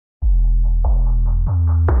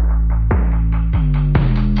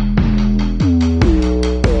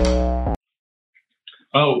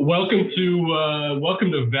Welcome to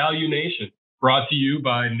ValuNation, brought to you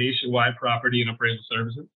by Nationwide Property and Appraisal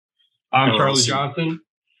Services. I'm Charlie Johnson.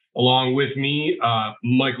 Along with me,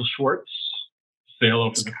 Michael Schwartz. Say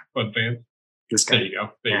hello for the fans. This guy. There you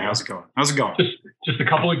go. How's it going? How's it going? Just a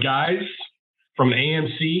couple of guys from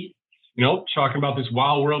AMC, talking about this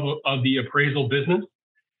wild world of the appraisal business.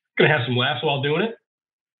 Gonna have some laughs while doing it.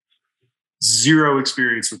 Zero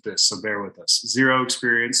experience with this, so bear with us. Zero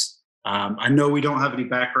experience. I know we don't have any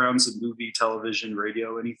backgrounds in movie, television,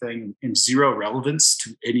 radio, anything, and zero relevance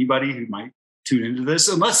to anybody who might tune into this,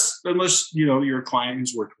 unless you're a client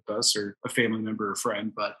who's worked with us or a family member or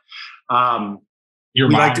friend. But your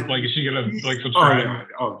mom, is she gonna subscribe?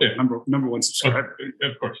 Oh, yeah. Number one subscriber.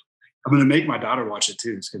 Of course. I'm gonna make my daughter watch it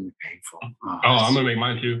too. It's gonna be painful. I'm gonna make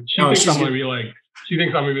mine too. She thinks I'm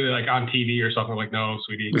gonna be on TV or something. Like, no,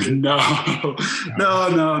 sweetie. No,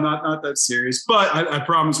 not that serious. But I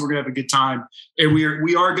promise we're gonna have a good time, and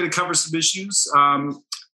we are gonna cover some issues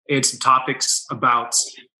and some topics about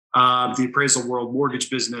the appraisal world, mortgage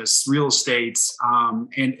business, real estate, and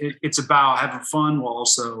it's about having fun while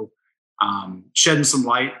also shedding some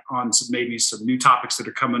light on some new topics that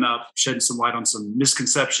are coming up, shedding some light on some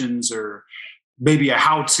misconceptions or maybe a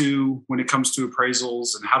how-to when it comes to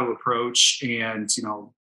appraisals and how to approach, and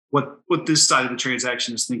what this side of the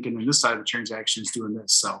transaction is thinking and this side of the transaction is doing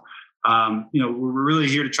this. So we're really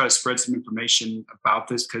here to try to spread some information about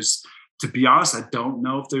this, because to be honest, I don't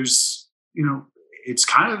know if there's it's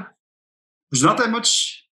kind of, there's not that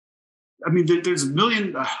much. I mean, there's a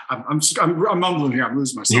million. I'm mumbling here. I'm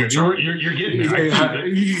losing myself. You're getting there.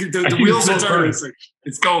 The wheels are turning.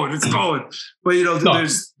 It's going. But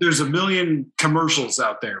there's a million commercials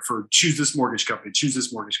out there for choose this mortgage company. Choose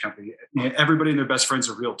this mortgage company. Everybody and their best friends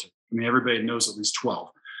are realtor. I mean, everybody knows at least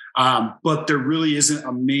 12. But there really isn't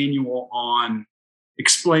a manual on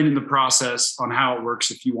explaining the process on how it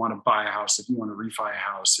works if you want to buy a house, if you want to refi a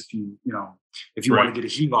house, if you want to get a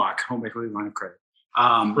HELOC, home equity line of credit.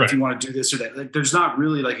 If you want to do this or that, there's not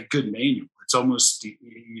really like a good manual. It's almost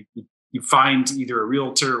you find either a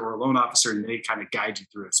realtor or a loan officer, and they kind of guide you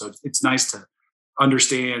through it. So it's nice to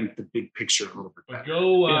understand the big picture a little bit better.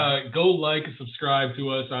 Go like and subscribe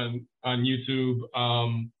to us on YouTube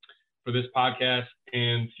for this podcast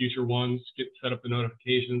and future ones. Set up the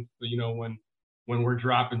notifications so when we're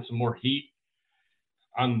dropping some more heat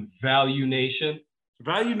on ValuNation.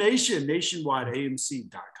 ValuNation,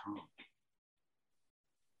 nationwideamc.com.